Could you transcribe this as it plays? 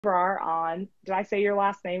Brar on. Did I say your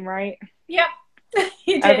last name right? Yep,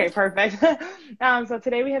 you Okay, did. perfect. So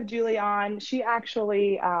today we have Julie on. She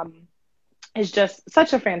actually is just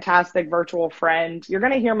such a fantastic virtual friend. You're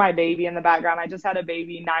going to hear my baby in the background. I just had a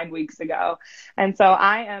baby 9 weeks ago. And so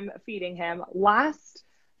I am feeding him. Last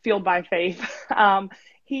Fueled by Faith,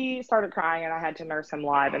 he started crying and I had to nurse him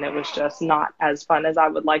live, and it was just not as fun as I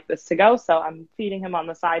would like this to go. So I'm feeding him on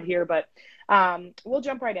the side here, but we'll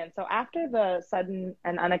jump right in. So after the sudden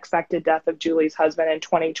and unexpected death of Julie's husband in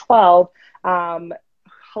 2012,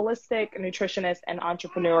 holistic nutritionist and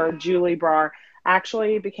entrepreneur Julie Brar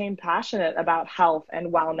actually became passionate about health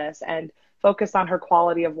and wellness and focused on her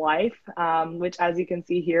quality of life, which, as you can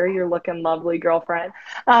see here, you're looking lovely, girlfriend.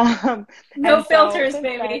 No And so filters, since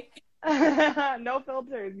then, baby. no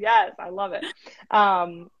filters. Yes, I love it.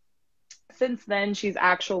 Since then, she's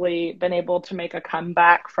actually been able to make a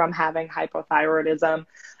comeback from having hypothyroidism,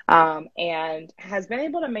 and has been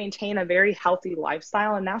able to maintain a very healthy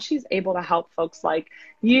lifestyle. And now she's able to help folks like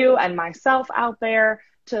you and myself out there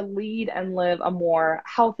to lead and live a more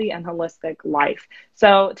healthy and holistic life.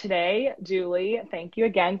 So today, Julie, thank you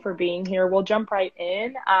again for being here. We'll jump right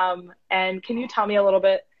in. And can you tell me a little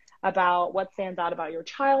bit about what stands out about your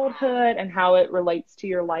childhood and how it relates to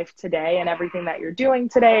your life today and everything that you're doing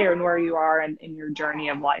today, or where you are in your journey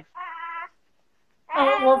of life?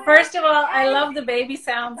 Oh, well, first of all, I love the baby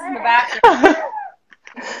sounds in the background.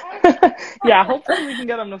 Yeah, hopefully we can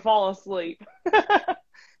get them to fall asleep.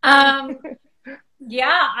 Um,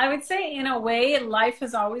 yeah, I would say in a way, life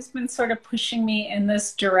has always been sort of pushing me in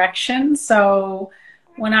this direction. So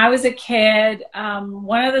when I was a kid,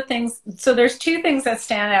 one of the things, so there's two things that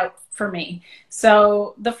stand out for me.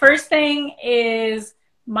 So the first thing is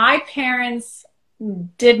my parents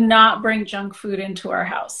did not bring junk food into our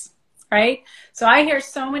house, right? So I hear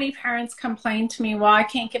so many parents complain to me, well, I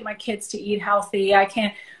can't get my kids to eat healthy. I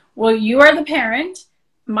can't. Well, you are the parent.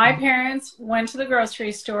 My parents went to the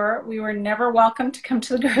grocery store. We were never welcome to come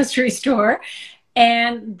to the grocery store.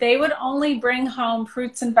 And they would only bring home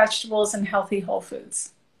fruits and vegetables and healthy whole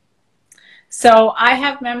foods. So I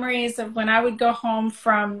have memories of when I would go home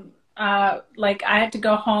from, like I had to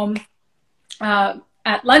go home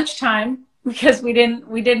at lunchtime because we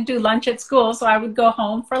didn't do lunch at school. So I would go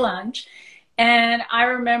home for lunch. And I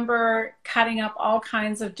remember cutting up all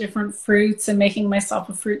kinds of different fruits and making myself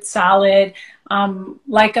a fruit salad.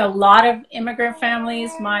 Like a lot of immigrant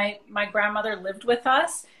families, my grandmother lived with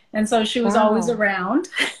us. And so she was always Wow. around,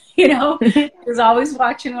 she was always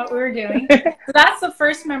watching what we were doing. So that's the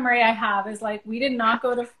first memory I have is like, we did not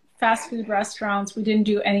go to fast food restaurants. We didn't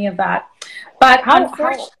do any of that. But How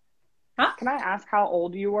unfortunately, huh? can I ask how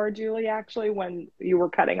old you were, Julie, actually, when you were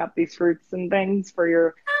cutting up these fruits and things for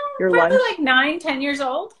your Probably lunch? like 9, 10 years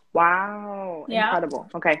old. Wow, Yeah. incredible.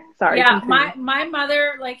 Okay, sorry, Yeah, continue. my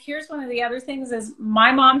mother, like, here's one of the other things is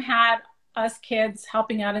my mom had us kids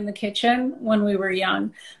helping out in the kitchen when we were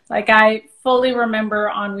young. Like, I fully remember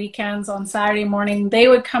on weekends, on Saturday morning, they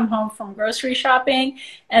would come home from grocery shopping,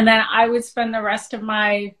 and then I would spend the rest of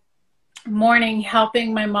my morning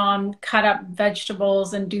helping my mom cut up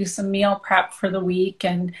vegetables and do some meal prep for the week.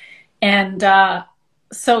 And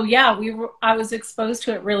so yeah, I was exposed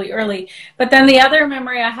to it really early. But then the other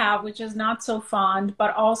memory I have, which is not so fond,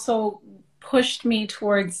 but also pushed me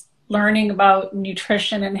towards learning about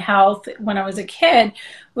nutrition and health when I was a kid,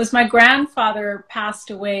 was my grandfather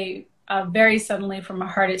passed away very suddenly from a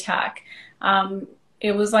heart attack.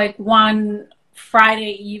 It was like one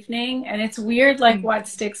Friday evening, and it's weird, like what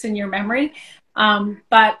sticks in your memory.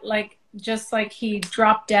 But like, just like he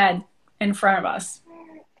dropped dead in front of us.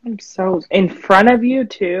 I'm so in front of you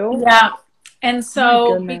too. Yeah. And My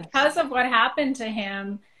so goodness. because of what happened to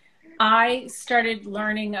him, I started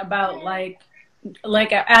learning about like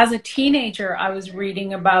as a teenager, I was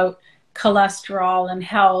reading about cholesterol and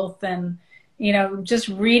health and, just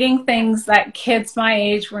reading things that kids my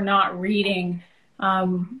age were not reading,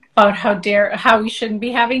 about how we shouldn't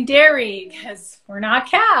be having dairy because we're not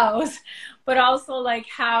cows, but also like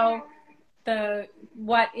how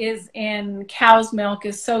what is in cow's milk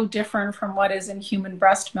is so different from what is in human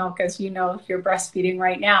breast milk, as you know, if you're breastfeeding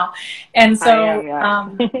right now. And I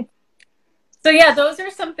am, so, yes. so yeah, those are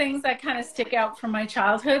some things that kind of stick out from my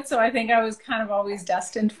childhood. So I think I was kind of always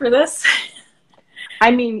destined for this. I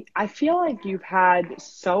mean, I feel like you've had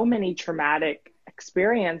so many traumatic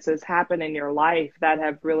experiences happen in your life that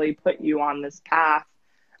have really put you on this path,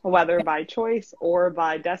 whether by choice or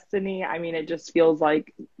by destiny. I mean, it just feels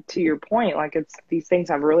like, to your point, like these things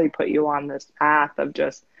have really put you on this path of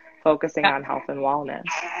just focusing Yeah. on health and wellness.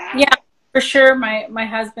 Yeah. For sure, my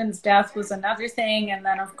husband's death was another thing. And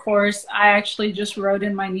then, of course, I actually just wrote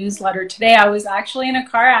in my newsletter today, I was actually in a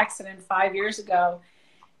car accident 5 years ago.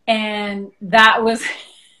 And that was,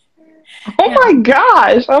 Oh you know, my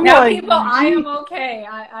gosh. I'm now like, people, I gee. am okay.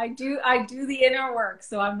 I do the inner work,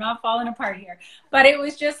 so I'm not falling apart here. But it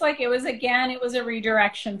was just like, it was, again, it was a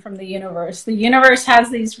redirection from the universe. The universe has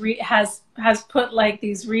these has put like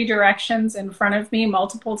these redirections in front of me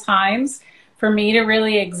multiple times for me to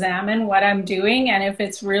really examine what I'm doing and if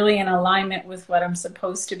it's really in alignment with what I'm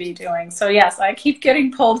supposed to be doing. So yes, I keep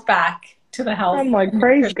getting pulled back to the health I'm like, and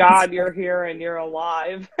praise nutrition God space. you're here and you're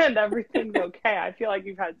alive and everything's okay. I feel like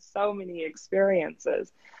you've had so many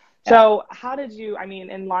experiences. Yeah. So, how did you, I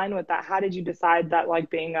mean, in line with that, how did you decide that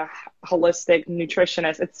like being a holistic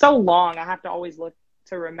nutritionist, it's so long, I have to always look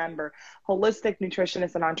to remember, holistic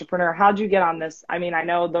nutritionist and entrepreneur, how'd you get on this? I mean, I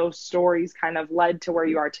know those stories kind of led to where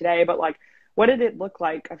you are today, but like, what did it look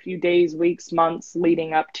like a few days, weeks, months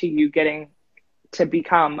leading up to you getting to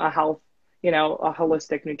become a health, a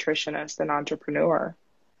holistic nutritionist and entrepreneur?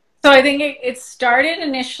 So I think it started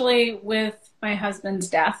initially with my husband's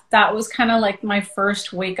death. That was kind of like my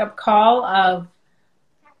first wake up call of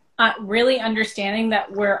really understanding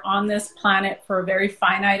that we're on this planet for a very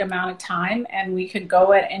finite amount of time and we could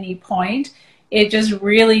go at any point. It just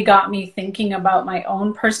really got me thinking about my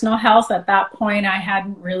own personal health. At that point, I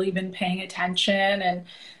hadn't really been paying attention.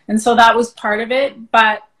 And so that was part of it.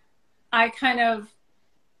 But I kind of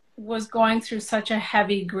was going through such a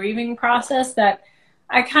heavy grieving process that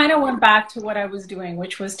I kind of went back to what I was doing,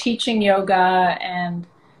 which was teaching yoga and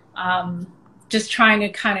um, just trying to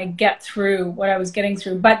kind of get through what I was getting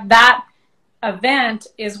through. But that event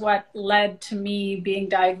is what led to me being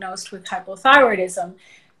diagnosed with hypothyroidism.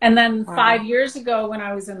 And then Wow. 5 years ago, when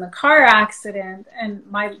I was in the car accident, and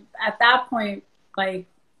at that point, like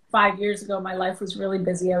 5 years ago, my life was really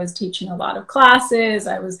busy. I was teaching a lot of classes.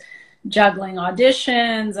 I was juggling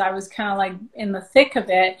auditions. I was kind of like in the thick of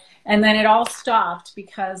it. And then it all stopped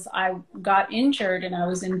because I got injured and I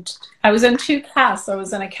was in two casts. I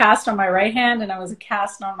was in a cast on my right hand and I was a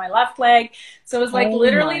cast on my left leg. So it was like Oh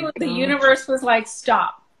literally my what the gosh. universe was like,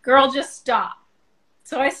 stop, girl, just stop.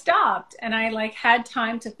 So I stopped and I like had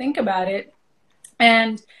time to think about it.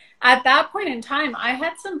 And at that point in time, I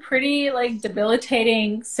had some pretty like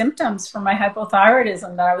debilitating symptoms from my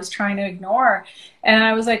hypothyroidism that I was trying to ignore. And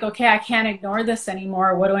I was like, okay, I can't ignore this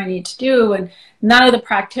anymore. What do I need to do? And none of the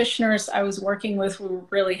practitioners I was working with were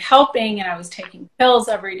really helping. And I was taking pills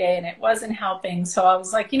every day and it wasn't helping. So I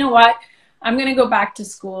was like, you know what? I'm going to go back to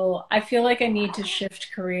school. I feel like I need to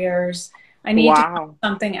shift careers. I need to find Wow.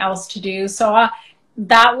 something else to do. So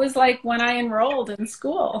that was like when I enrolled in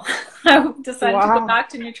school. I decided to go Wow. back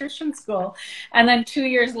to nutrition school. And then 2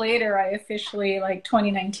 years later, I officially, like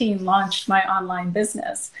 2019, launched my online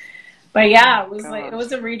business. But Oh yeah, my it gosh.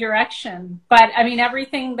 was a redirection. But I mean,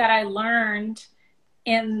 everything that I learned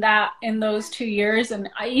in those 2 years, and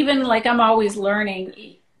even like I'm always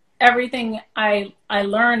learning. Everything I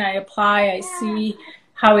learn, I apply, I see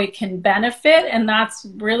how it can benefit, and that's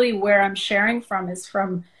really where I'm sharing from, is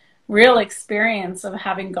from real experience of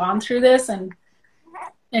having gone through this. And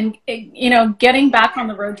getting back on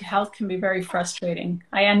the road to health can be very frustrating.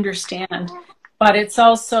 I understand, but it's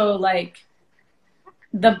also like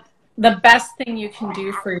the the best thing you can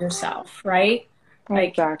do for yourself, right? Like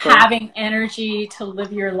Exactly. having energy to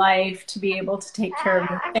live your life, to be able to take care of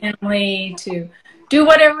your family, to do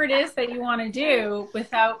whatever it is that you want to do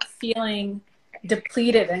without feeling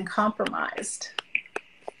depleted and compromised.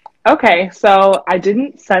 Okay, so I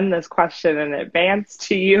didn't send this question in advance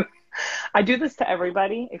to you. I do this to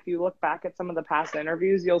everybody. If you look back at some of the past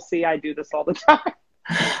interviews, you'll see I do this all the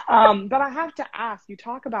time. But I have to ask, you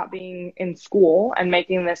talk about being in school and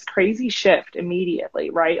making this crazy shift immediately,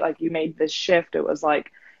 right? Like you made this shift. It was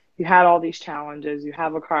like you had all these challenges, you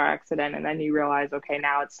have a car accident, and then you realize, okay,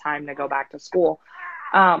 now it's time to go back to school.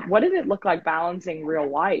 What did it look like balancing real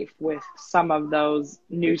life with some of those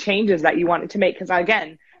new changes that you wanted to make? Because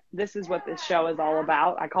again, this is what this show is all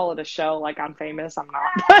about. I call it a show like I'm famous. I'm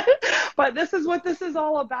not. But this is what this is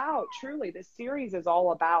all about. Truly, this series is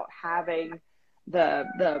all about having the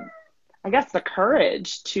I guess the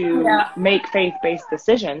courage to Yeah. make faith-based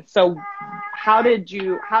decisions. So how did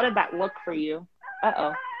that look for you?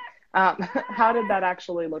 Uh-oh. How did that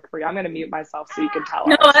actually look for you? I'm going to mute myself so you can tell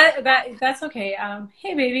No, us. that's okay.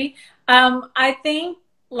 Hey, baby. I think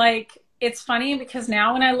like it's funny because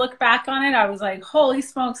now when I look back on it, I was like, holy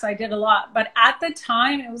smokes, I did a lot. But at the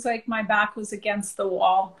time, it was like my back was against the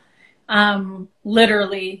wall,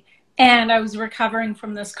 literally. And I was recovering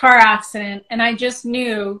from this car accident. And I just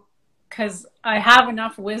knew, because I have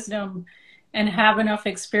enough wisdom and have enough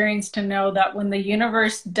experience to know that when the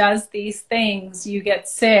universe does these things, you get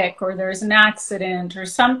sick or there's an accident or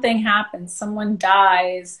something happens, someone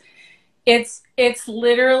dies, it's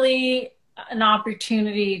literally an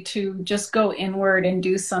opportunity to just go inward and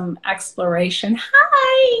do some exploration.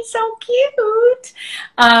 Hi, so cute.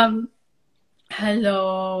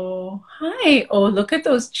 Hello. Hi. Oh, look at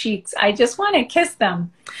those cheeks. I just want to kiss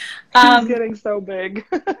them. He's getting so big.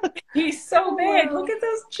 He's so big. Wow. Look at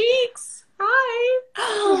those cheeks. Hi.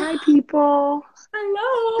 Hi, people.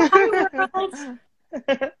 Hello. Hi,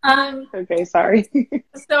 world. Okay, sorry.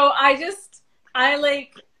 So I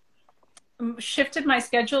like shifted my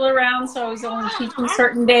schedule around. So I was only teaching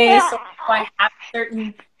certain days. So I have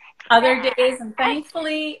certain other days. And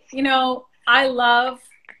thankfully, you know, I love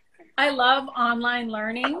online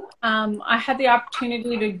learning. I had the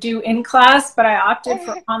opportunity to do in class, but I opted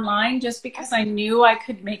for online just because I knew I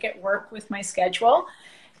could make it work with my schedule.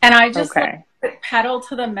 And I just like, pedal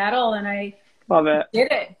to the metal, and I love it.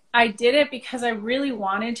 Did it. I did it because I really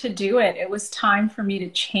wanted to do it. It was time for me to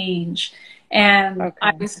change. And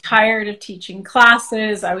I was tired of teaching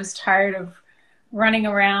classes. I was tired of running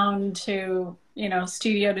around to, you know,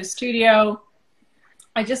 studio to studio.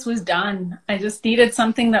 I just was done. I just needed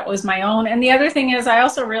something that was my own. And the other thing is, I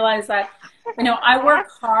also realized that, you know, I work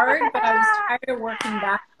hard, but I was tired of working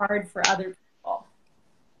that hard for other people.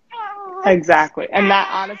 Exactly. And that,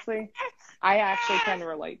 honestly, I actually can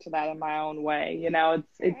relate to that in my own way. You know,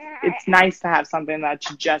 it's nice to have something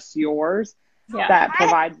that's just yours, that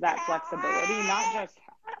provides that flexibility, not just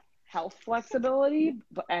health flexibility,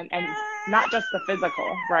 and not just the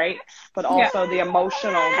physical, right? But also the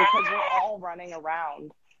emotional, because we're all running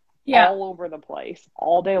around all over the place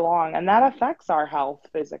all day long, and that affects our health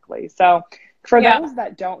physically. So for those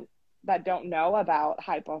that don't know about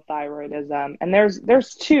hypothyroidism, and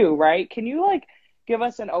there's two, right? Can you like give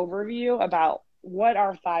us an overview about what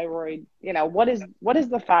our thyroid, you know, what is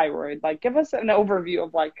the thyroid? Like, give us an overview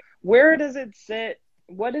of like, where does it sit?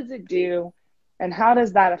 What does it do? And how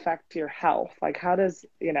does that affect your health? Like, how does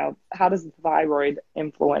the thyroid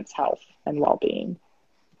influence health and well-being?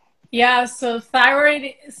 Yeah, so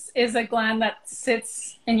thyroid is a gland that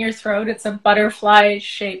sits in your throat. It's a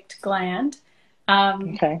butterfly-shaped gland.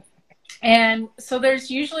 And so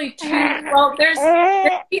there's usually there's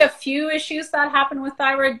be a few issues that happen with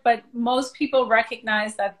thyroid, but most people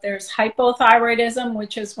recognize that there's hypothyroidism,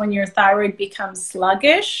 which is when your thyroid becomes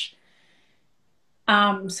sluggish.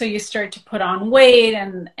 So you start to put on weight,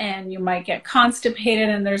 and you might get constipated,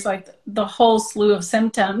 and there's like the whole slew of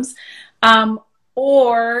symptoms.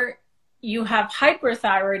 Or you have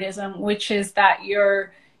hyperthyroidism, which is that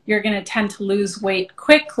you're going to tend to lose weight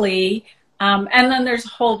quickly. And then there's a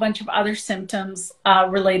whole bunch of other symptoms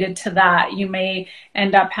related to that. You may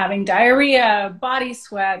end up having diarrhea, body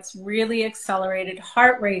sweats, really accelerated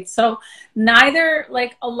heart rate. So neither,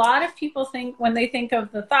 like a lot of people think when they think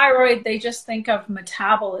of the thyroid, they just think of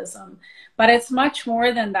metabolism. But it's much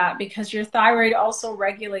more than that, because your thyroid also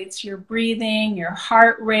regulates your breathing, your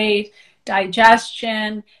heart rate,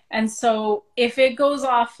 digestion. And so if it goes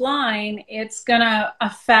offline, it's going to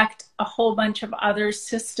affect a whole bunch of other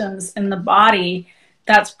systems in the body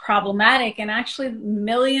that's problematic. And actually,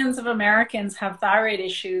 millions of Americans have thyroid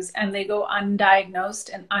issues, and they go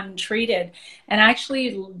undiagnosed and untreated. And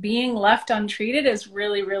actually, being left untreated is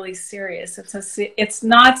really, really serious. It's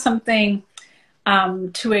not something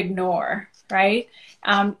to ignore, right?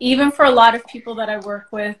 Even for a lot of people that I work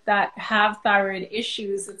with that have thyroid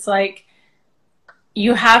issues, it's like,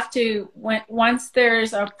 you have to, once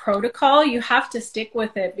there's a protocol, you have to stick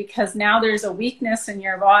with it, because now there's a weakness in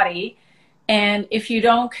your body. And if you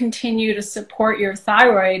don't continue to support your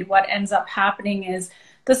thyroid, what ends up happening is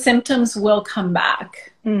the symptoms will come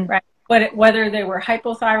back, right? Whether they were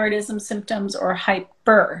hypothyroidism symptoms or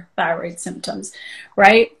hyperthyroid symptoms,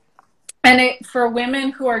 right? And for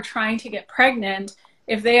women who are trying to get pregnant,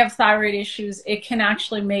 if they have thyroid issues, it can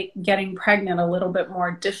actually make getting pregnant a little bit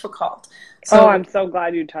more difficult. So, I'm so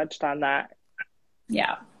glad you touched on that.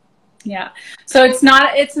 Yeah. So it's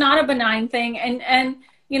not a benign thing. And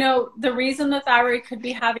you know, the reason the thyroid could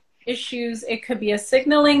be having issues, it could be a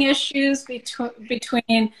signaling issues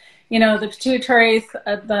between, you know, the pituitary,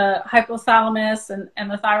 the hypothalamus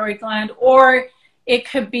and the thyroid gland, or it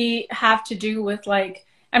could have to do with, like,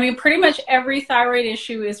 I mean, pretty much every thyroid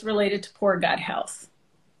issue is related to poor gut health,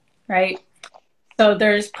 right? So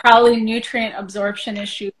there's probably nutrient absorption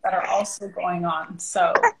issues that are also going on.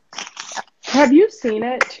 So have you seen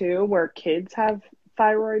it too, where kids have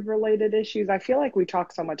thyroid related issues? I feel like we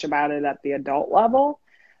talk so much about it at the adult level,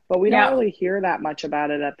 but we don't really hear that much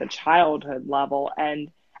about it at the childhood level.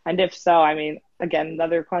 And if so, I mean, again,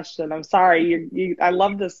 another question. I'm sorry. I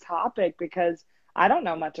love this topic because I don't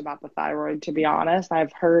know much about the thyroid, to be honest.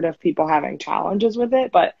 I've heard of people having challenges with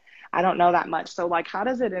it, but I don't know that much. So like, how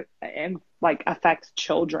does it like affect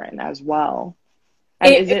children as well?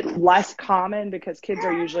 And is it less common because kids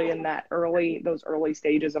are usually in those early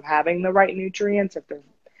stages of having the right nutrients, if their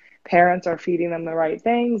parents are feeding them the right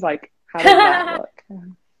things? Like, how does that look?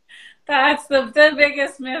 That's the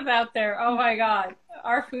biggest myth out there. Oh my God.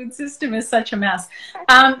 Our food system is such a mess.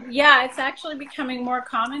 Yeah, it's actually becoming more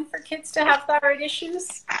common for kids to have thyroid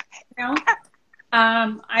issues. You know?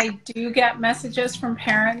 I do get messages from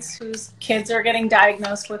parents whose kids are getting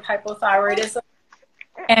diagnosed with hypothyroidism.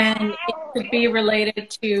 And it could be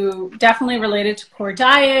definitely related to poor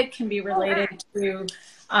diet, can be related to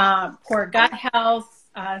poor gut health,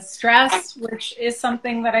 stress, which is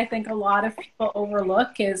something that I think a lot of people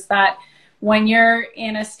overlook, is that when you're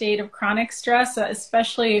in a state of chronic stress,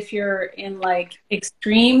 especially if you're in like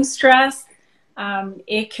extreme stress,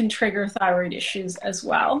 it can trigger thyroid issues as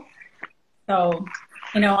well. So,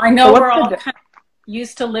 I know we're all kind of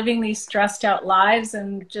used to living these stressed out lives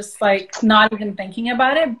and just like not even thinking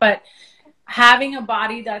about it, but having a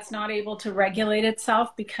body that's not able to regulate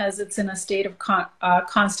itself because it's in a state of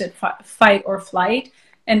constant fight or flight,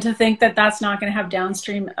 and to think that that's not going to have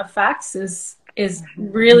downstream effects is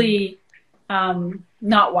really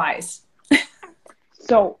not wise.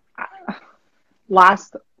 So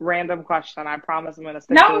last random question, I promise I'm going to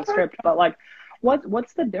stick to the script, but like,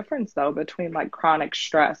 what's the difference though between like chronic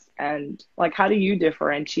stress and like, how do you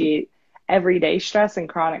differentiate everyday stress and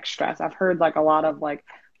chronic stress? I've heard like a lot of like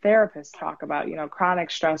therapists talk about, chronic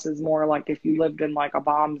stress is more like if you lived in like a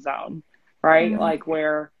bomb zone, right? Mm-hmm. Like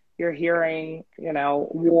where you're hearing,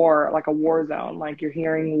 war, like a war zone, like you're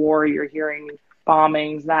hearing war, you're hearing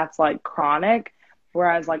bombings, that's like chronic.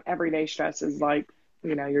 Whereas like everyday stress is like,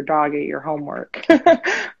 your dog ate your homework,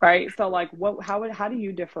 right? So like how do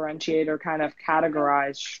you differentiate or kind of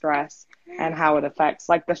categorize stress and how it affects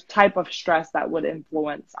like the type of stress that would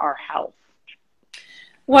influence our health?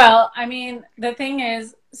 Well, I mean, the thing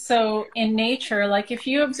is, so in nature, like if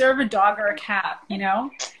you observe a dog or a cat,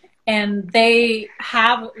 and they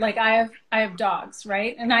have, like I have dogs,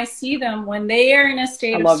 right? And I see them when they are in a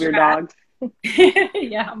state of stress. I love your dogs.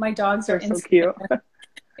 Yeah, my dogs are so cute.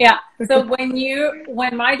 Yeah. So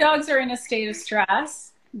when my dogs are in a state of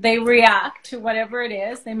stress, they react to whatever it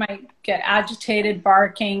is. They might get agitated,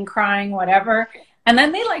 barking, crying, whatever. And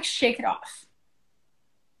then they like shake it off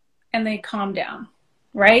and they calm down,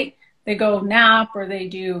 right? They go nap or they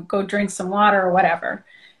go drink some water or whatever.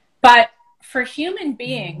 But for human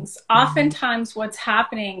beings, oftentimes what's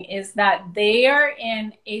happening is that they are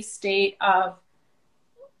in a state of,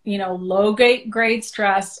 low grade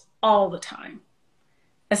stress all the time.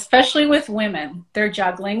 Especially with women, they're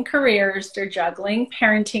juggling careers, they're juggling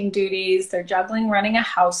parenting duties, they're juggling running a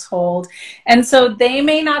household. And so they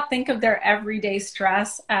may not think of their everyday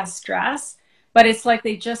stress as stress, but it's like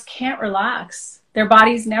they just can't relax. Their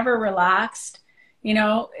body's never relaxed.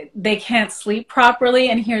 They can't sleep properly.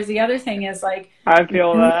 And here's the other thing is like, I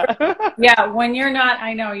feel that. Yeah, when you're not,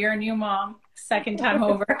 I know you're a new mom, second time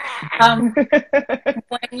over.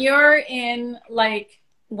 When you're in like,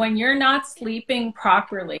 when you're not sleeping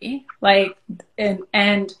properly, like,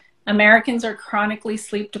 and Americans are chronically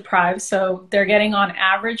sleep deprived, so they're getting on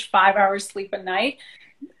average 5 hours sleep a night.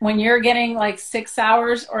 When you're getting like 6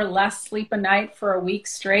 hours or less sleep a night for a week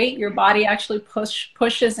straight, your body actually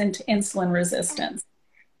pushes into insulin resistance.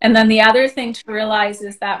 And then the other thing to realize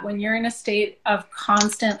is that when you're in a state of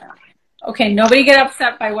constant, okay, nobody get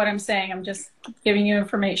upset by what I'm saying, I'm just giving you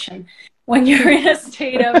information. When you're in a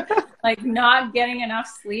state of like not getting enough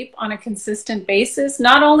sleep on a consistent basis,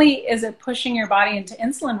 not only is it pushing your body into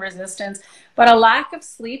insulin resistance, but a lack of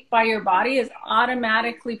sleep by your body is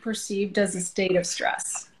automatically perceived as a state of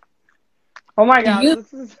stress. Oh my God,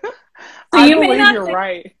 I believe you're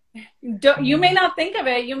right. You may not think of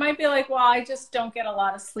it. You might be like, well, I just don't get a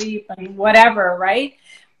lot of sleep and whatever, right?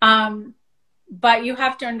 But you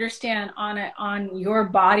have to understand on your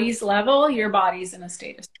body's level, your body's in a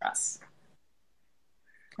state of stress.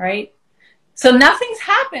 Right? So nothing's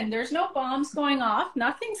happened. There's no bombs going off.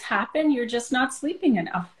 Nothing's happened. You're just not sleeping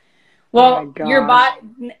enough. Well, your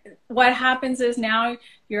body, what happens is now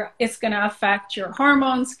it's going to affect your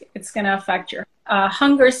hormones. It's going to affect your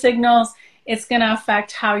hunger signals. It's going to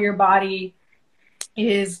affect how your body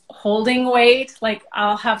is holding weight. Like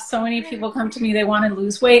I'll have so many people come to me, they want to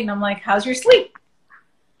lose weight. And I'm like, how's your sleep?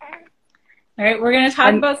 All right. We're going to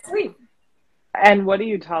talk about sleep. And what do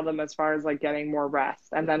you tell them as far as like getting more rest?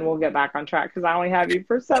 And then we'll get back on track because I only have you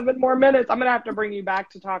for 7 more minutes. I'm going to have to bring you back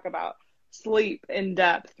to talk about sleep in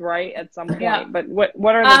depth, right? At some point. Yeah. But what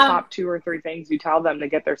are the top 2 or 3 things you tell them to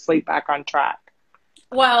get their sleep back on track?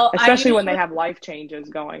 Well, I Especially when they usually, have life changes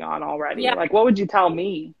going on already. yeah, Like, what would you tell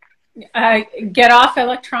me? get off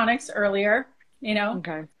electronics earlier, you know,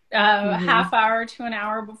 Okay. half hour to an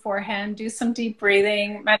hour beforehand, do some deep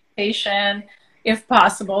breathing, meditation, if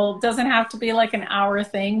possible. Doesn't have to be like an hour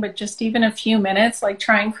thing, but just even a few minutes, like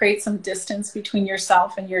try and create some distance between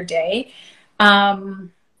yourself and your day.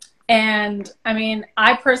 And I mean,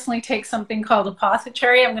 I personally take something called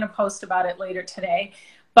apothecary. I'm going to post about it later today,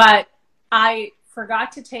 but I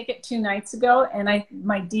forgot to take it 2 nights ago, and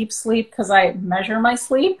my deep sleep, because I measure my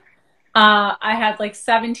sleep, I had like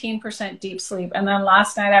 17% deep sleep. And then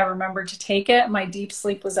last night I remembered to take it. My deep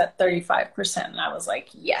sleep was at 35%. And I was like,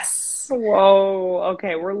 yes. Whoa.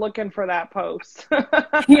 Okay. We're looking for that post.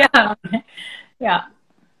 Yeah. Yeah.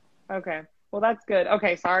 Okay. Well, that's good.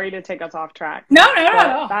 Okay. Sorry to take us off track. No,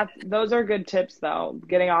 no, But no, those are good tips though.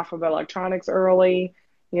 Getting off of electronics early,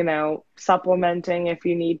 supplementing if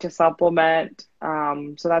you need to supplement.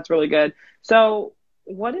 So that's really good. So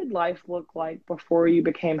what did life look like before you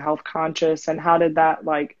became health conscious, and how did that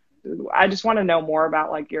I just want to know more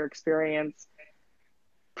about like your experience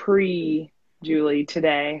pre Julie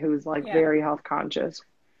today, who's like yeah. very health conscious.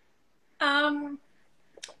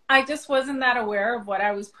 I just wasn't that aware of what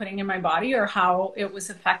I was putting in my body or how it was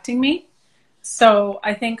affecting me. So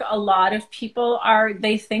I think a lot of people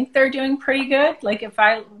they think they're doing pretty good. Like if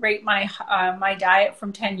I rate my diet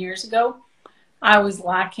from 10 years ago, I was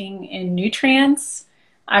lacking in nutrients.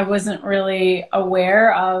 I wasn't really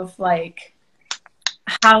aware of like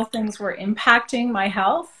how things were impacting my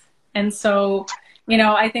health. And so,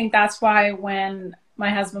 I think that's why when my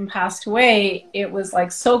husband passed away, it was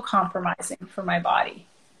like so compromising for my body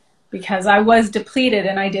because I was depleted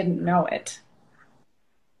and I didn't know it.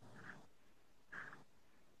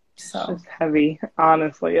 It's So, just heavy,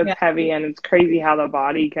 honestly. It's yeah. heavy, and it's crazy how the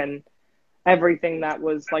body can, everything that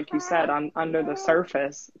was, like you said, under the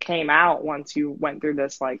surface came out once you went through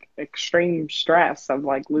this like extreme stress of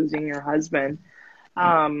like losing your husband.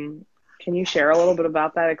 Can you share a little bit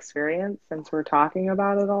about that experience since we're talking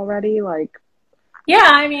about it already? Like, Yeah,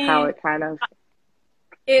 I how mean, it kind of,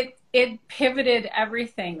 it pivoted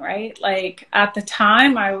everything, right? Like at the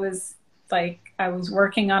time I was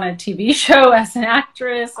working on a TV show as an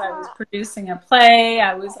actress. I was producing a play.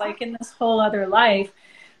 I was like in this whole other life,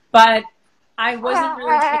 but I wasn't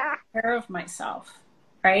really taking care of myself,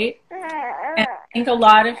 right? And I think a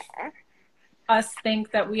lot of us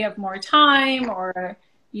think that we have more time, or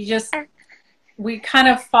we kind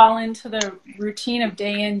of fall into the routine of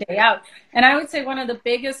day in, day out. And I would say one of the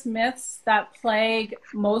biggest myths that plague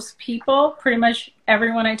most people, pretty much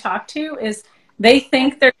everyone I talk to, is they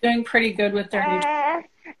think they're doing pretty good with their nutrition.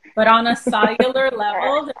 But on a cellular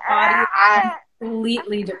level, the body is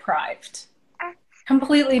completely deprived.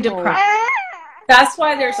 Completely deprived. That's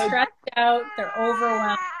why they're stressed out, they're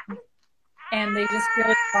overwhelmed, and they just feel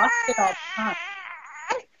exhausted all the time.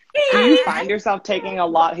 do you find yourself taking a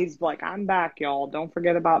lot? He's like, I'm back, y'all. Don't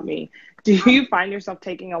forget about me. Do you find yourself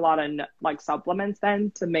taking a lot of like supplements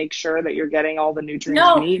then to make sure that you're getting all the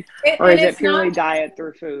nutrients you need? Or is it purely diet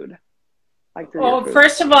through food? Like through your food?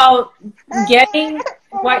 First of all, getting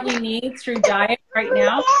what you need through diet right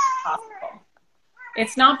now is impossible.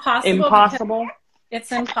 It's not possible. Impossible?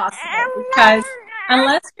 It's impossible because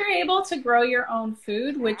unless you're able to grow your own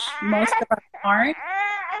food, which most of us aren't,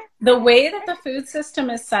 the way that the food system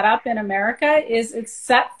is set up in America is it's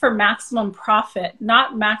set for maximum profit,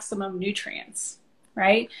 not maximum nutrients,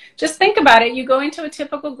 right? Just think about it. You go into a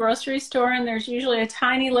typical grocery store and there's usually a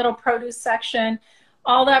tiny little produce section.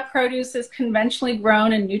 All that produce is conventionally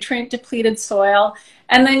grown in nutrient depleted soil.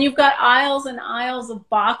 And then you've got aisles and aisles of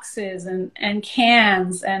boxes and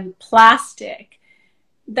cans and plastic.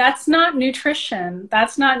 That's not nutrition.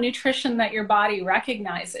 That's not nutrition that your body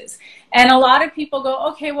recognizes. And a lot of people go,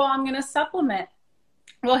 okay, well, I'm going to supplement.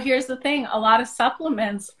 Well, here's the thing. A lot of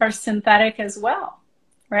supplements are synthetic as well,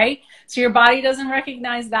 right? So your body doesn't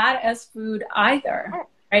recognize that as food either,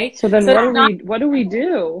 right? So then what do we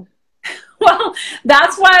do? Well,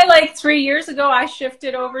 that's why like 3 years ago, I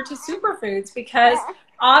shifted over to superfoods because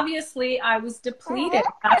obviously I was depleted.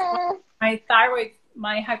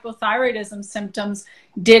 My hypothyroidism symptoms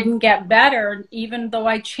didn't get better, even though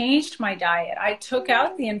I changed my diet. I took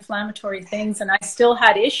out the inflammatory things and I still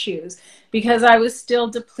had issues because I was still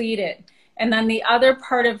depleted. And then the other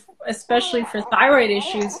part of, especially for thyroid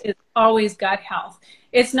issues, is always gut health.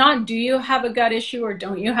 It's not, do you have a gut issue or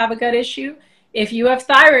don't you have a gut issue? If you have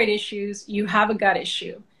thyroid issues, you have a gut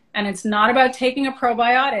issue. And it's not about taking a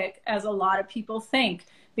probiotic, as a lot of people think.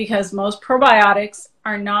 because most probiotics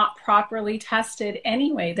are not properly tested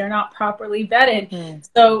anyway. They're not properly vetted. Mm-hmm.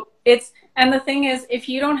 So and the thing is, if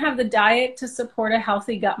you don't have the diet to support a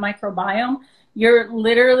healthy gut microbiome, you're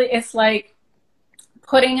literally, it's like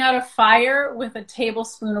putting out a fire with a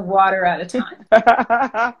tablespoon of water at a time.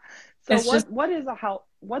 So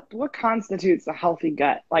what constitutes a healthy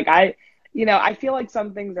gut? Like I feel like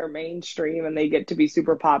some things are mainstream and they get to be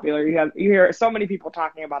super popular. You hear so many people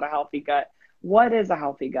talking about a healthy gut. What is a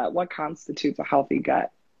healthy gut? What constitutes a healthy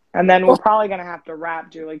gut? And then we're probably going to have to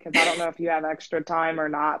wrap, Julie, because I don't know if you have extra time or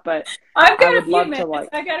not, but I've got I would a few love minutes. to like,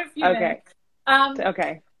 I got a few okay. minutes.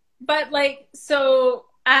 Okay. But like, so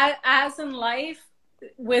as in life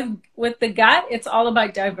with the gut, it's all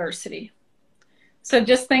about diversity. So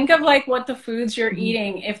just think of like what the foods you're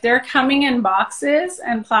eating. If they're coming in boxes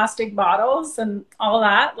and plastic bottles and all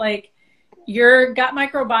that, like your gut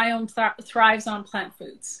microbiome thrives on plant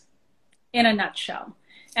foods in a nutshell.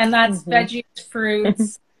 And that's veggies,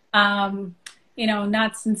 fruits,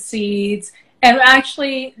 nuts and seeds. And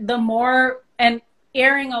actually and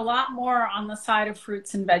erring a lot more on the side of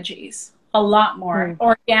fruits and veggies. A lot more.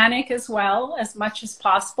 Organic as well, as much as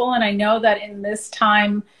possible. And I know that in this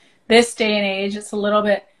day and age, it's a little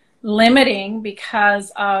bit limiting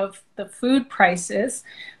because of the food prices.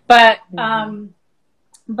 But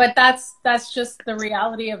that's just the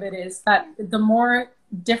reality of it, is that the more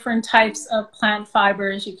different types of plant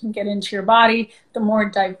fibers you can get into your body, the more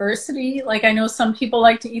diversity. Like I know some people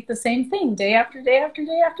like to eat the same thing day after day after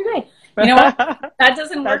day after day. You know what? That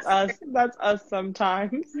doesn't work. That's us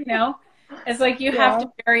sometimes. It's like you have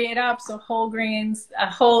to vary it up. So whole grains,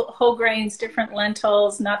 different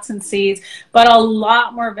lentils, nuts and seeds, but a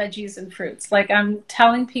lot more veggies and fruits. Like I'm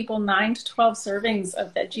telling people 9 to 12 servings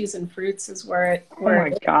of veggies and fruits is where oh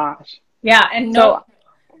my gosh. Yeah. And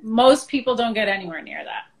most people don't get anywhere near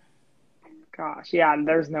that. Gosh, yeah,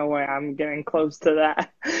 there's no way I'm getting close to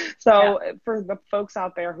that. So for the folks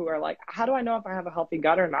out there who are like, how do I know if I have a healthy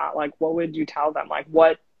gut or not? Like, what would you tell them? Like,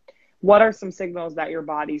 what are some signals that your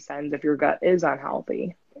body sends if your gut is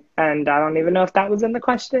unhealthy? And I don't even know if that was in the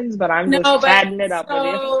questions, but I'm just chatting it up with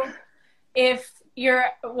you. If you're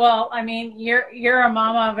a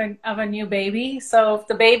mama of a new baby. So if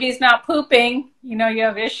the baby's not pooping, you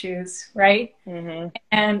have issues, right?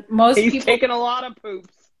 And He's taking a lot of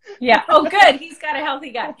poops. Yeah. Oh, good. He's got a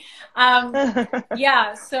healthy gut.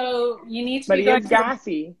 Yeah. So you need to. But he is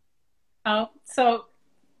gassy. Oh, so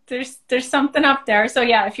there's something up there. So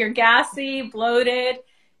yeah, if you're gassy, bloated,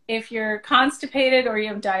 if you're constipated or you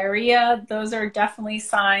have diarrhea, those are definitely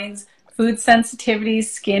signs. Food sensitivity,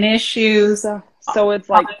 skin issues. So it's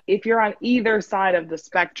like if you're on either side of the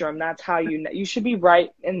spectrum, that's how you should be right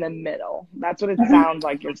in the middle. That's what it sounds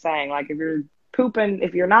like you're saying. Like if you're pooping,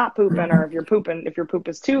 if you're not pooping, or if your poop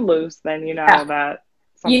is too loose, then you know that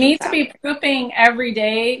you need to be pooping every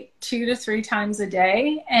day, 2 to 3 times a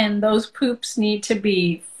day, and those poops need to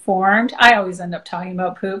be formed. I always end up talking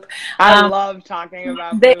about poop. I love talking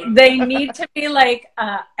about poop. They need to be like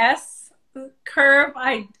S curve,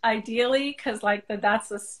 ideally, because like that's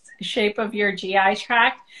the shape of your GI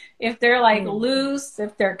tract. If they're like loose,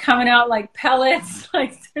 if they're coming out like pellets,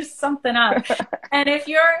 like there's something up. And if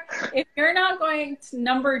you're not going to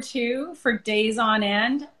number 2 for days on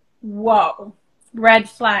end, whoa, red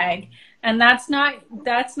flag. And that's not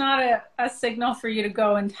a signal for you to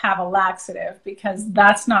go and have a laxative, because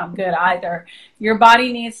that's not good either. Your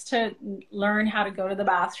body needs to learn how to go to the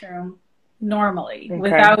bathroom normally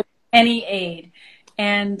without any aid.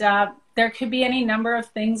 And there could be any number of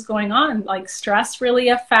things going on, like stress really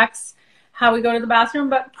affects how we go to the bathroom,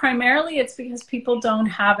 but primarily it's because people don't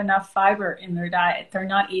have enough fiber in their diet. They're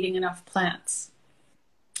not eating enough plants,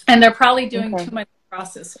 and they're probably doing too much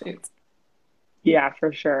processed foods. Yeah,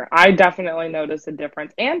 for sure. I definitely notice a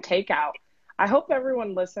difference. And takeout. I hope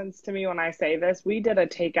everyone listens to me when I say this. We did a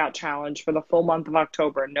takeout challenge for the full month of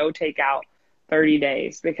October, no takeout, 30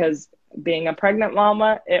 days, because being a pregnant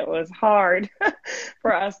mama, it was hard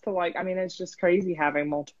for us to it's just crazy having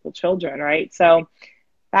multiple children, right? So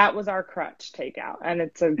that was our crutch, takeout, and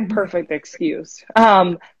it's a perfect excuse.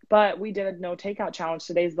 But we did a no takeout challenge.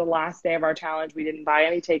 Today's the last day of our challenge. We didn't buy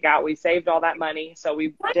any takeout. We saved all that money. So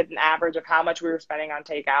we did an average of how much we were spending on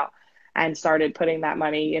takeout and started putting that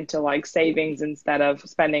money into like savings instead of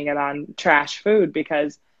spending it on trash food,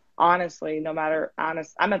 because honestly, I'm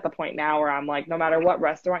at the point now where I'm like, no matter what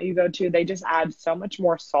restaurant you go to, they just add so much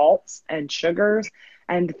more salts and sugars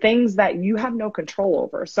and things that you have no control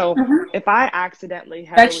over. So if I accidentally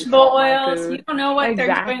have vegetable oils, you don't know what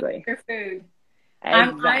they're doing with your food.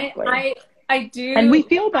 Exactly. I do. And we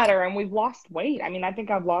feel better and we've lost weight. I mean, I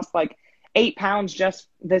think I've lost like 8 pounds just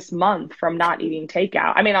this month from not eating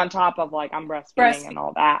takeout. I mean, on top of like I'm breastfeeding and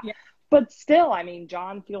all that. Yeah. But still, I mean,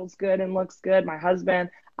 John feels good and looks good. My husband,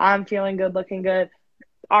 I'm feeling good, looking good.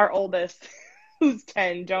 Our oldest, who's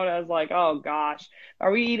 10, Jonah, is like, oh gosh,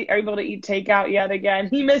 are we able to eat takeout yet again?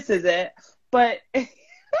 He misses it. But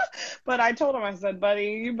but I told him, I said,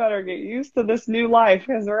 buddy, you better get used to this new life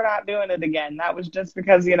because we're not doing it again. That was just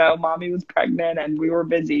because, you know, mommy was pregnant and we were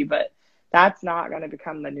busy, but that's not going to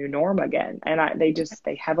become the new norm again. And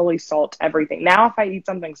they heavily salt everything. Now, if I eat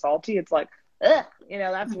something salty, it's like, ugh, you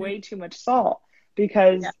know, that's way too much salt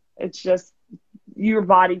because it's just your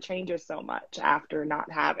body changes so much after not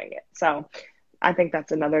having it. So I think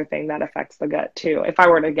that's another thing that affects the gut too, if I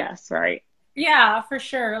were to guess, right? Yeah, for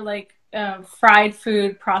sure. Like fried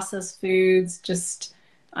food, processed foods, just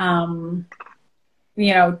you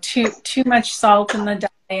know, too much salt in the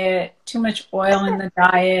diet, too much oil in the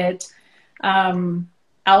diet,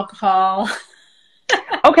 alcohol.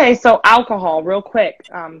 Okay, so alcohol, real quick.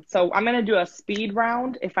 So I'm gonna do a speed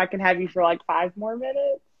round. If I can have you for like 5 more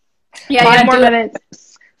minutes. Yeah, 5 more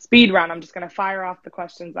minutes. Speed round. I'm just gonna fire off the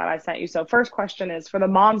questions that I sent you. So first question is for the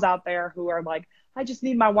moms out there who are like, I just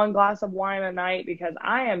need my 1 glass of wine a night because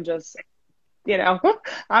I am just, you know,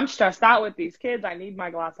 I'm stressed out with these kids. I need my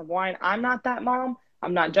glass of wine. I'm not that mom.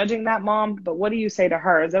 I'm not judging that mom, but what do you say to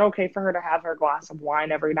her? Is it okay for her to have her glass of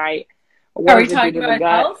wine every night? What Are we does it do talking to the about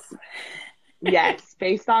gut? health? Yes,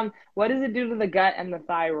 based on what does it do to the gut and the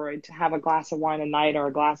thyroid to have a glass of wine a night or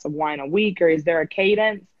a glass of wine a week, or is there a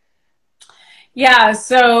cadence? Yeah,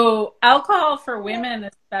 so alcohol for women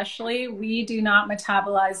especially, we do not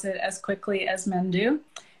metabolize it as quickly as men do.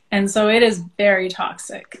 And so it is very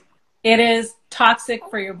toxic. It is toxic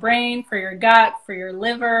for your brain, for your gut, for your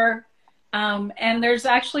liver. And there's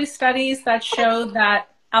actually studies that show that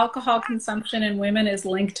alcohol consumption in women is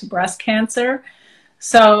linked to breast cancer.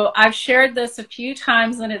 So I've shared this a few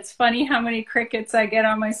times, and it's funny how many crickets I get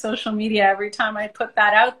on my social media every time I put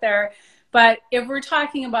that out there. But if we're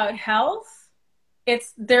talking about health,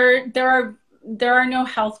 it's there are no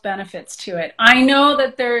health benefits to it. I know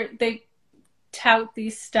that they tout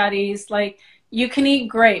these studies like you can eat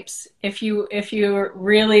grapes if you're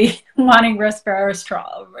really wanting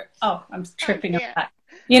resveratrol. Oh, I'm tripping on that.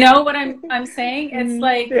 You know what I'm saying? It's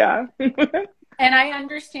like, yeah. and I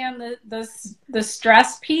understand the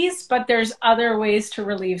stress piece, but there's other ways to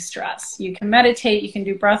relieve stress. You can meditate, you can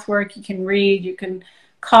do breath work, you can read, you can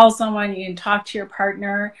call someone, you can talk to your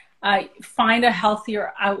partner. Find a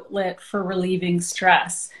healthier outlet for relieving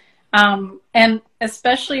stress. And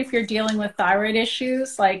especially if you're dealing with thyroid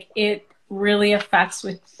issues, like it really affects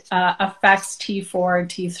T4 and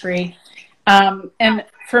T3. And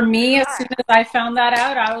for me, as soon as I found that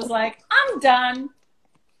out, I was like, I'm done.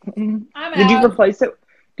 I'm out. Did you replace it?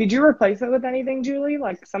 Did you replace it with anything, Julie?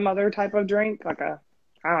 Like some other type of drink, like a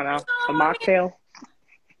mocktail?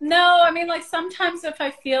 No, I mean, like sometimes if I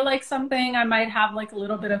feel like something, I might have like a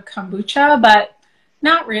little bit of kombucha, but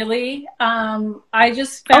not really. I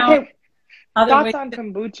just found other thoughts ways on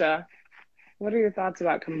kombucha. What are your thoughts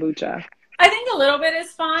about kombucha? I think a little bit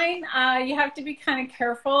is fine. You have to be kind of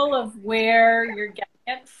careful of where you're getting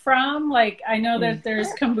it from. Like I know that there's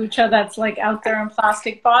kombucha that's like out there in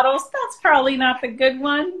plastic bottles. That's probably not the good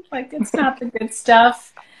one. Like it's not the good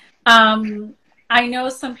stuff. I know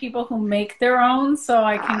some people who make their own, so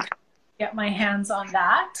I can get my hands on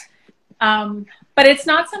that. But it's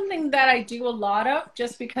not something that I do a lot of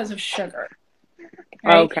just because of sugar.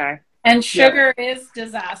 Right? Okay. And sugar is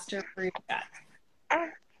disaster for your gut.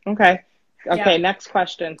 Okay. Okay, next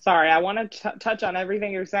question. Sorry, I want to touch on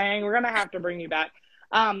everything you're saying. We're going to have to bring you back.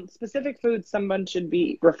 Specific foods someone should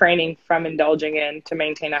be refraining from indulging in to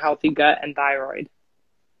maintain a healthy gut and thyroid.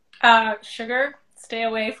 Sugar. Stay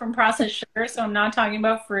away from processed sugar. So I'm not talking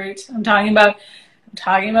about fruit. I'm talking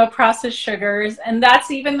about processed sugars, and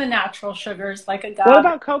that's even the natural sugars like agave. What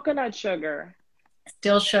about coconut sugar?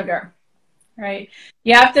 Still sugar, right?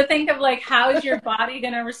 You have to think of like how is your body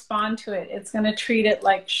going to respond to it? It's going to treat it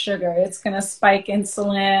like sugar. It's going to spike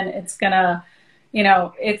insulin. It's going to,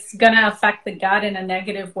 it's going to affect the gut in a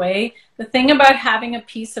negative way. The thing about having a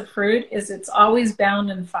piece of fruit is it's always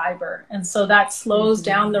bound in fiber. And so that slows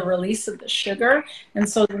down the release of the sugar. And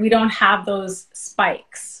so we don't have those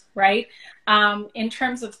spikes, right? In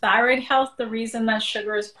terms of thyroid health, the reason that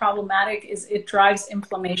sugar is problematic is it drives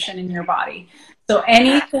inflammation in your body. So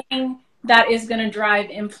anything that is going to drive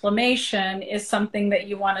inflammation is something that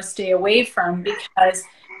you want to stay away from because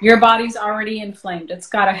your body's already inflamed. It's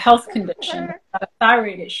got a health condition, it's got a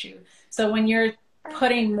thyroid issue. So when you're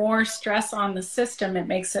putting more stress on the system, it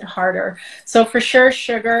makes it harder. So for sure,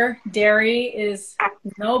 sugar, dairy is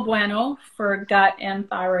no bueno for gut and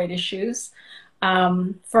thyroid issues,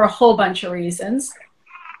 for a whole bunch of reasons.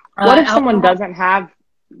 What if someone doesn't have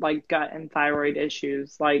like gut and thyroid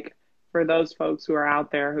issues? Like for those folks who are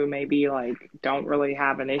out there who maybe like don't really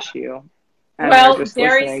have an issue. Well,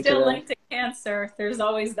 dairy's still linked to cancer. There's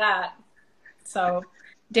always that. So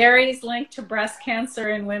dairy is linked to breast cancer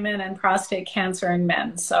in women and prostate cancer in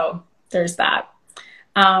men. So there's that.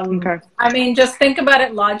 Okay. I mean, just think about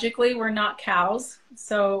it logically. We're not cows,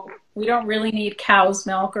 so we don't really need cow's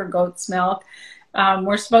milk or goat's milk.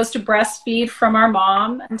 We're supposed to breastfeed from our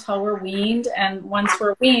mom until we're weaned. And once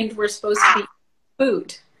we're weaned, we're supposed to eat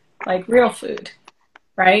food, like real food,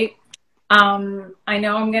 right? I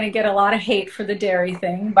know I'm going to get a lot of hate for the dairy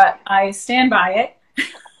thing, but I stand by it.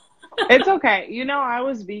 It's okay. You know, I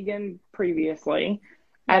was vegan previously,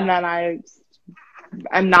 and then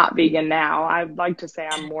I'm not vegan now. I'd like to say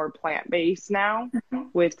I'm more plant-based now,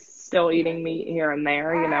 with still eating meat here and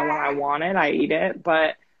there. You know, when I want it, I eat it,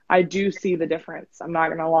 but I do see the difference. I'm not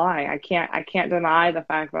gonna lie. I can't deny the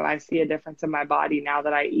fact that I see a difference in my body now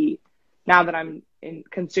that I eat. Now that I'm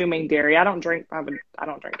consuming dairy, I don't drink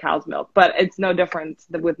cow's milk, but it's no difference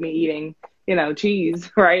with me eating, you know,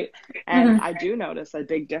 cheese, right? And I do notice a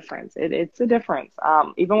big difference. It's a difference.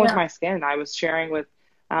 Even with my skin, I was sharing with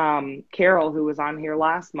Carol, who was on here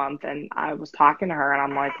last month, and I was talking to her, and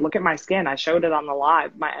I'm like, look at my skin. I showed it on the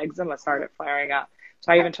live. My eczema started flaring up.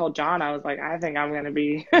 So I even told John, I was like, I think I'm going to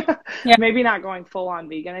be maybe not going full on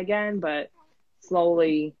vegan again, but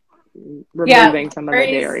slowly removing some of the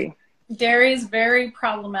dairy. Dairy is very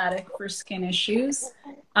problematic for skin issues.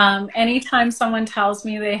 Anytime someone tells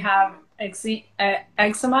me they have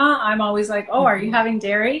eczema, I'm always like, oh, are you having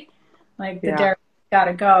dairy? Like the dairy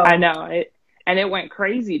gotta go. I know it. And it went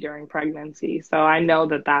crazy during pregnancy. So I know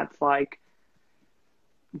that that's like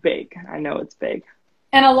big. I know it's big.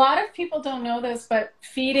 And a lot of people don't know this, but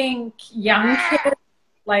feeding young kids,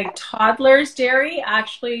 like toddlers, dairy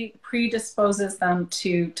actually predisposes them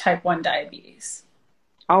to type 1 diabetes.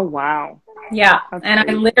 Oh, wow. Yeah. And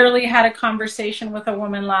I literally had a conversation with a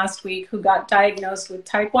woman last week who got diagnosed with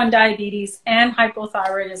type 1 diabetes and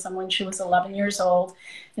hypothyroidism when she was 11 years old.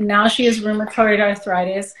 And now she has rheumatoid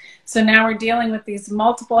arthritis. So now we're dealing with these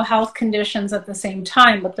multiple health conditions at the same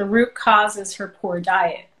time, but the root cause is her poor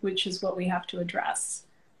diet, which is what we have to address.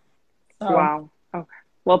 So, wow. Okay.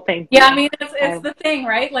 Well, thank you. Yeah, I mean, it's the thing,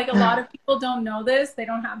 right? Like a lot of people don't know this. They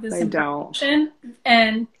don't have this information.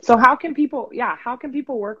 And so how can people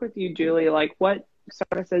work with you, Julie? Like what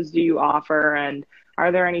services do you offer? And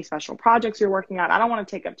are there any special projects you're working on? I don't want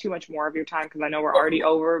to take up too much more of your time because I know we're already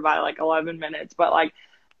over by like 11 minutes, but like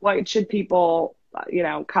what should people, you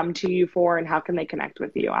know, come to you for, and how can they connect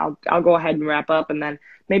with you? I'll go ahead and wrap up, and then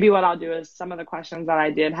maybe what I'll do is some of the questions that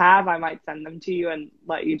I did have, I might send them to you and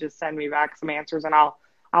let you just send me back some answers, and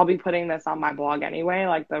I'll be putting this on my blog anyway,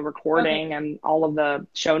 like the recording and all of the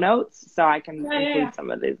show notes, so I can include some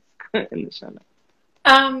of these in the show notes.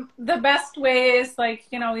 The best way is, like,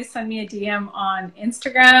 you can always send me a DM on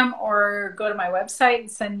Instagram or go to my website and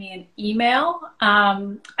send me an email.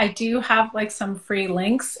 I do have like some free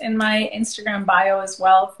links in my Instagram bio as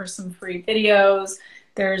well for some free videos.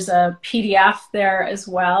 There's a PDF there as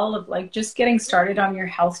well of like just getting started on your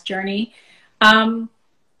health journey.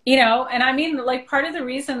 You know, and I mean, like part of the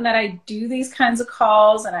reason that I do these kinds of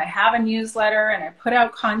calls and I have a newsletter and I put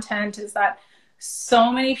out content is that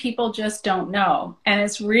so many people just don't know. And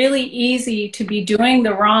it's really easy to be doing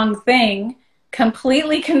the wrong thing,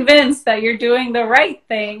 completely convinced that you're doing the right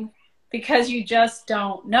thing because you just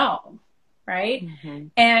don't know, right?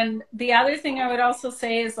 And the other thing I would also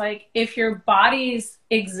say is, like, if your body's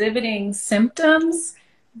exhibiting symptoms,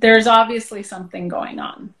 there's obviously something going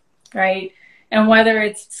on, right? And whether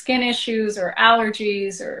it's skin issues or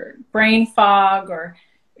allergies or brain fog, or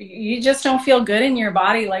you just don't feel good in your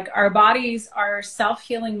body. Like, our bodies are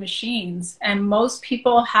self-healing machines, and most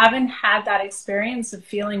people haven't had that experience of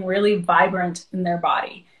feeling really vibrant in their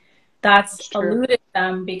body. That's eluded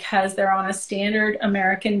them because they're on a standard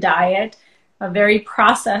American diet, a very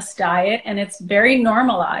processed diet, and it's very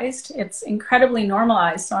normalized. It's incredibly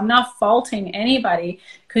normalized. So I'm not faulting anybody,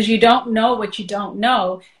 because you don't know what you don't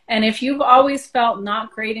know. And if you've always felt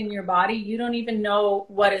not great in your body, you don't even know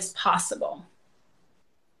what is possible.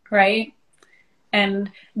 Right?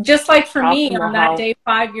 And just like for me on that day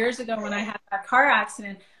 5 years ago when I had that car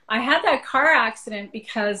accident, I had that car accident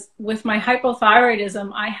because with my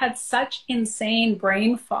hypothyroidism, I had such insane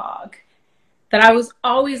brain fog that I was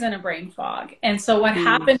always in a brain fog. And so what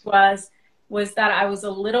happened was, was that I was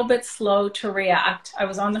a little bit slow to react. I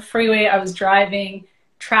was on the freeway, I was driving,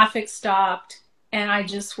 traffic stopped, and I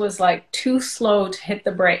just was like too slow to hit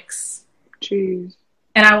the brakes. Jeez.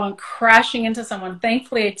 And I went crashing into someone.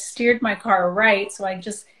 Thankfully, I steered my car right, so I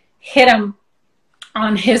just hit him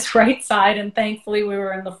on his right side, and thankfully we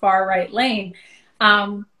were in the far right lane.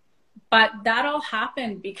 But that all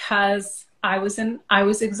happened because I was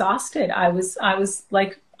exhausted. I was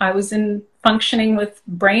in functioning with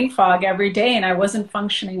brain fog every day, and I wasn't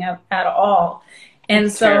functioning at all. And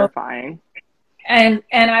It's so terrifying. And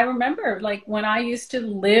I remember, like, when I used to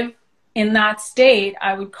live in that state,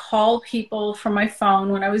 I would call people from my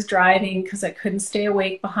phone when I was driving because I couldn't stay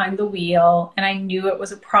awake behind the wheel, and I knew it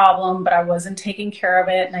was a problem, but I wasn't taking care of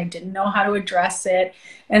it, and I didn't know how to address it.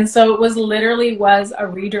 And so it was literally a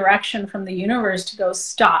redirection from the universe to go,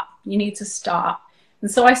 stop, you need to stop.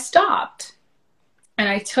 And so I stopped, and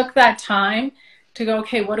I took that time to go,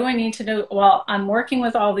 okay, what do I need to do? Well, I'm working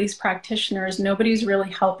with all these practitioners. Nobody's really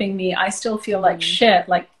helping me. I still feel like shit.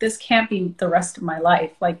 Like, this can't be the rest of my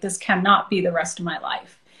life. Like, this cannot be the rest of my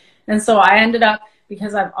life. And so I ended up,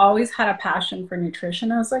 because I've always had a passion for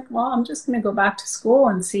nutrition, I was like, well, I'm just going to go back to school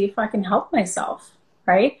and see if I can help myself.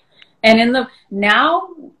 Right. And in the now,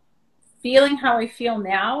 feeling how I feel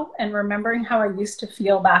now and remembering how I used to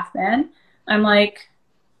feel back then, I'm like,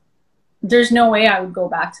 there's no way I would go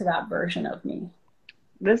back to that version of me.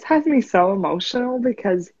 This has me so emotional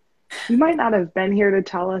because you might not have been here to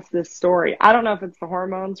tell us this story. I don't know if it's the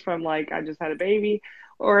hormones from, like, I just had a baby,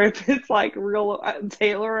 or if it's like real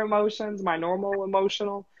Taylor emotions, my normal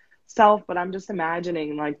emotional self, but I'm just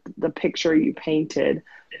imagining like the picture you painted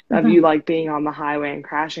of you like being on the highway and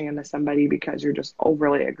crashing into somebody because you're just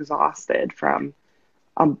overly exhausted from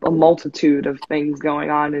a multitude of things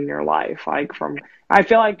going on in your life. I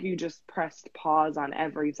feel like you just pressed pause on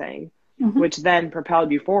everything, which then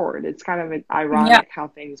propelled you forward. It's kind of ironic how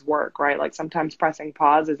things work, right? Like, sometimes pressing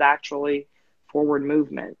pause is actually forward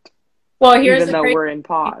movement. Well, here's even though we're in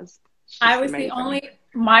pause. I was amazing.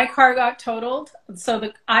 My car got totaled.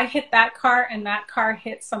 So I hit that car, and that car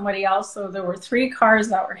hit somebody else. So there were 3 cars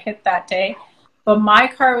that were hit that day. But my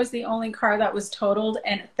car was the only car that was totaled.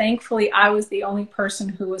 And thankfully, I was the only person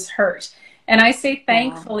who was hurt. And I say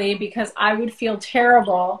thankfully because I would feel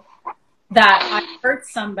terrible that I hurt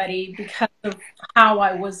somebody because of how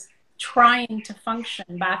I was trying to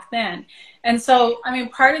function back then. And so, I mean,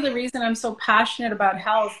 part of the reason I'm so passionate about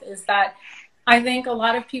health is that I think a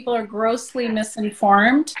lot of people are grossly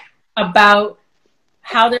misinformed about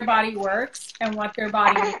how their body works and what their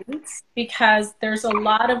body needs, because there's a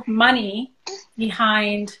lot of money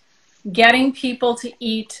behind getting people to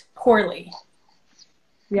eat poorly.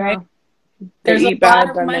 Yeah. Right? They eat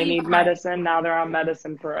bad, then they need medicine. Now they're on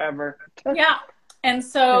medicine forever. Yeah. And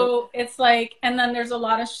so it's like, and then there's a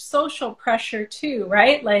lot of social pressure too,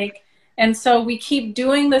 right? Like, and so we keep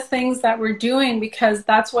doing the things that we're doing because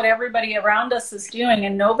that's what everybody around us is doing.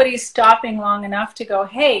 And nobody's stopping long enough to go,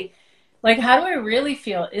 hey, like, how do I really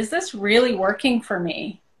feel? Is this really working for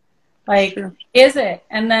me? Like, is it?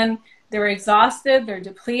 And then they're exhausted, they're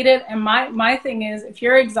depleted. And my thing is, if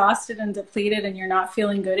you're exhausted and depleted and you're not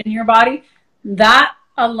feeling good in your body, that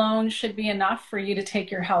alone should be enough for you to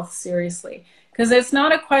take your health seriously. Because it's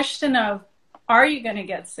not a question of, are you going to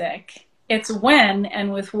get sick? It's when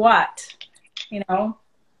and with what, you know?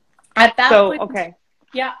 At that point,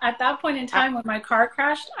 at that point in time when my car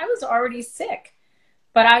crashed, I was already sick,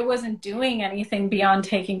 but I wasn't doing anything beyond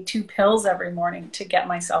taking 2 pills every morning to get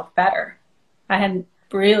myself better. I hadn't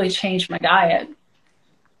really changed my diet.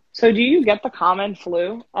 So do you get the common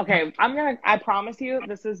flu? Okay, I promise you,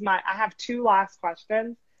 I have 2 last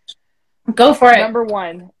questions. Go for it. Number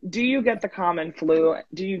 1, do you get the common flu?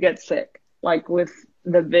 Do you get sick? Like with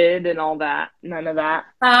the vid and all that? None of that?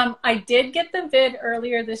 I did get the vid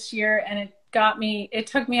earlier this year, and it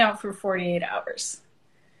took me out for 48 hours.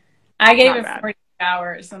 I gave it 48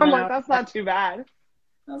 hours. And I'm like, that's not too bad.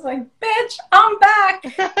 I was like, bitch, I'm back.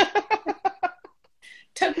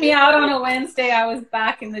 Took me out on a Wednesday. I was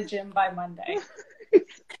back in the gym by Monday.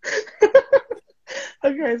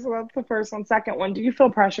 Okay, so that's the first one. Second one, do you feel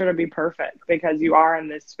pressure to be perfect because you are in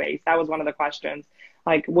this space? That was one of the questions.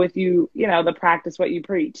 Like, with you, the practice what you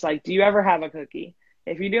preach. Like, do you ever have a cookie?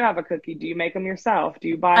 If you do have a cookie, do you make them yourself? Do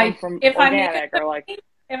you buy them from organic or like?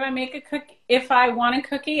 If I make a cookie, if I want a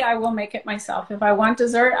cookie, I will make it myself. If I want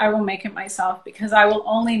dessert, I will make it myself, because I will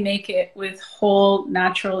only make it with whole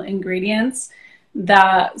natural ingredients.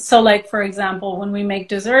 So like, for example, when we make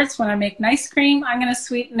desserts, when I make nice cream, I'm going to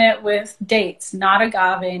sweeten it with dates, not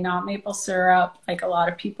agave, not maple syrup, like a lot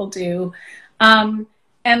of people do.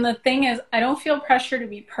 And the thing is, I don't feel pressure to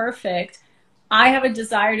be perfect. I have a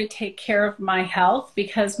desire to take care of my health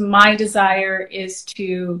because my desire is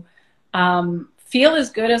to feel as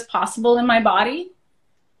good as possible in my body.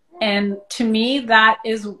 And to me, that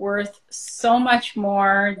is worth so much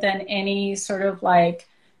more than any sort of like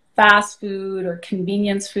fast food or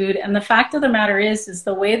convenience food. And the fact of the matter is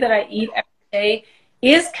the way that I eat every day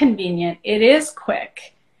is convenient. It is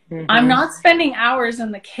quick. I'm not spending hours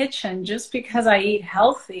in the kitchen just because I eat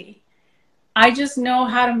healthy. I just know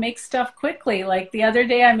how to make stuff quickly. Like the other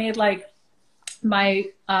day I made like my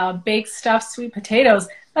baked stuffed sweet potatoes.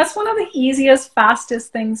 That's one of the easiest,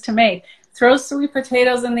 fastest things to make. Throw sweet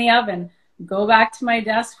potatoes in the oven, go back to my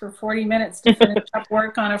desk for 40 minutes to finish up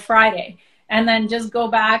work on a Friday, and then just go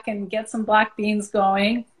back and get some black beans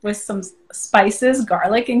going with some spices,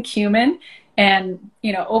 garlic and cumin, and,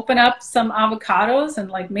 you know, open up some avocados and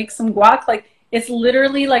like make some guac. Like it's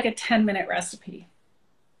literally like a 10-minute recipe.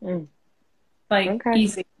 Like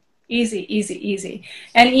easy, easy, easy, easy.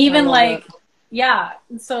 And even like, yeah.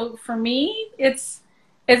 So for me, it's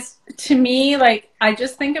to me, like, I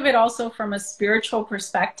just think of it also from a spiritual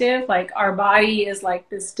perspective. Like our body is like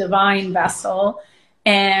this divine vessel.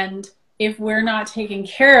 And if we're not taking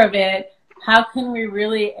care of it, how can we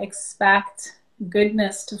really expect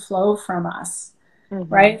goodness to flow from us?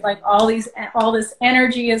 Right? Like all this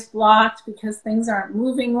energy is blocked because things aren't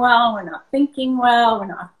moving well. We're not thinking well. We're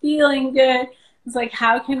not feeling good. It's like,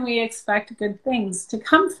 how can we expect good things to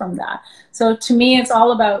come from that? So to me, it's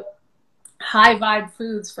all about high vibe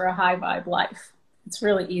foods for a high vibe life. It's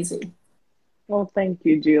really easy. Well, thank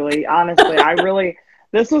you, Julie. Honestly,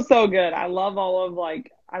 this was so good. I love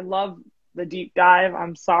I love the deep dive.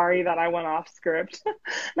 I'm sorry that I went off script.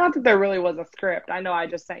 Not that there really was a script. I know I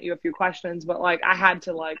just sent you a few questions, but like I had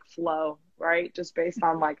to like flow, right? Just based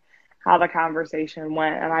on like how the conversation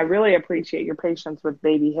went. And I really appreciate your patience with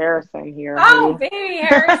baby Harrison here. Oh, baby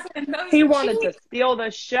Harrison. He wanted to steal the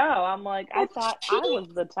show. I'm like, I thought I was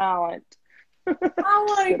the talent. I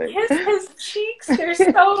want to kiss his cheeks. They're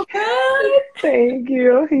so good. Thank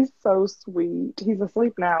you. He's so sweet. He's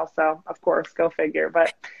asleep now, so of course, go figure.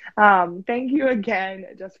 But thank you again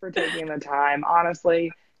just for taking the time.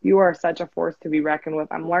 Honestly, you are such a force to be reckoned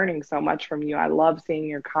with. I'm learning so much from you. I love seeing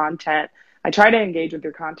your content. I try to engage with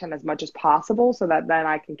your content as much as possible so that then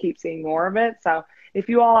I can keep seeing more of it. So if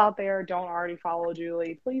you all out there don't already follow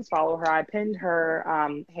Julie, please follow her. I pinned her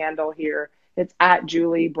handle here. It's at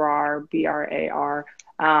Julie Brar, Brar.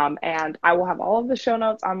 And I will have all of the show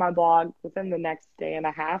notes on my blog within the next day and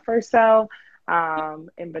a half or so,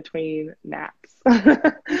 in between naps.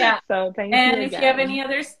 Yeah. So thank you. And if you have any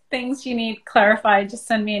other things you need clarified, just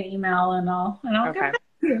send me an email and I'll get back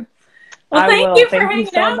to you. Well, thank you for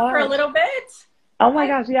hanging out for a little bit. Oh my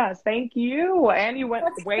gosh, yes. Thank you. And you went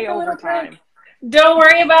way over time. Don't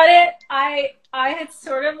worry about it. I had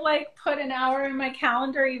sort of like put an hour in my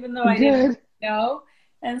calendar, even though I didn't know.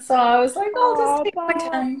 And so I was like, I'll just take my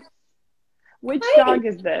time. Which dog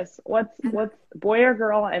is this? What's boy or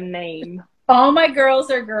girl and name? All my girls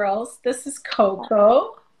are girls. This is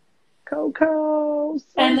Coco. Coco. So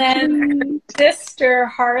and then her sister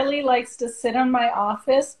Harley likes to sit in my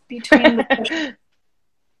office between the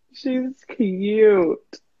She's cute.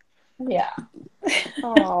 Yeah.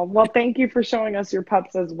 Oh, well, thank you for showing us your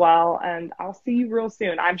pups as well. And I'll see you real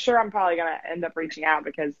soon. I'm sure I'm probably going to end up reaching out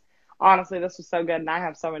because honestly, this was so good. And I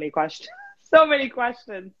have so many questions, so many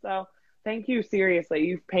questions. So thank you. Seriously,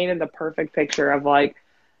 you've painted the perfect picture of like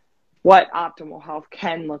what optimal health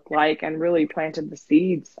can look like and really planted the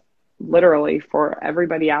seeds literally for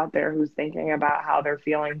everybody out there who's thinking about how they're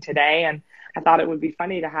feeling today. And I thought it would be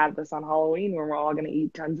funny to have this on Halloween when we're all going to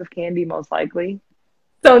eat tons of candy, most likely.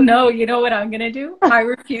 So no, you know what I'm going to do? I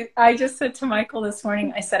refuse. I just said to Michael this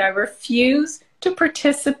morning, I said, I refuse to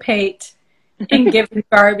participate in giving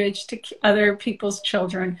garbage to other people's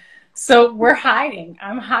children. So we're hiding.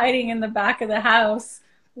 I'm hiding in the back of the house,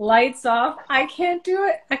 lights off. I can't do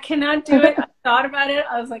it. I cannot do it. I thought about it.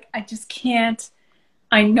 I was like, I just can't.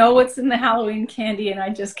 I know what's in the Halloween candy and I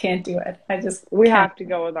just can't do it. We have to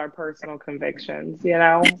go with our personal convictions, you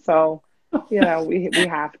know? So, you know, we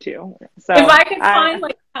have to. So if I could find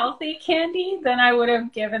like healthy candy, then I would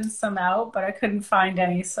have given some out, but I couldn't find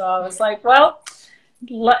any. So I was like, well,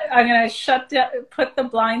 I'm going to put the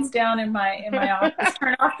blinds down in my office,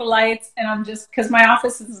 turn off the lights. And I'm just, cause my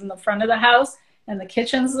office is in the front of the house and the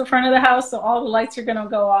kitchen's the front of the house. So all the lights are going to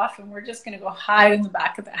go off and we're just going to go hide in the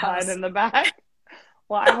back of the house. Hide in the back.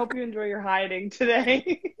 Well, I hope you enjoy your hiding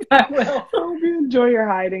today. I will. I hope you enjoy your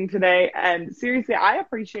hiding today. And seriously, I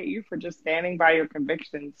appreciate you for just standing by your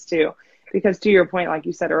convictions too. Because to your point, like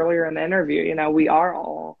you said earlier in the interview, you know, we are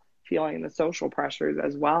all feeling the social pressures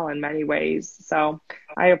as well in many ways. So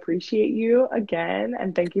I appreciate you again,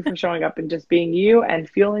 and thank you for showing up and just being you and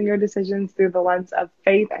fueling your decisions through the lens of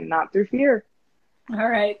faith and not through fear. All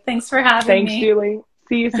right. Thanks for having Thanks, me. Julie.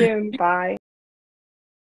 See you soon. Bye.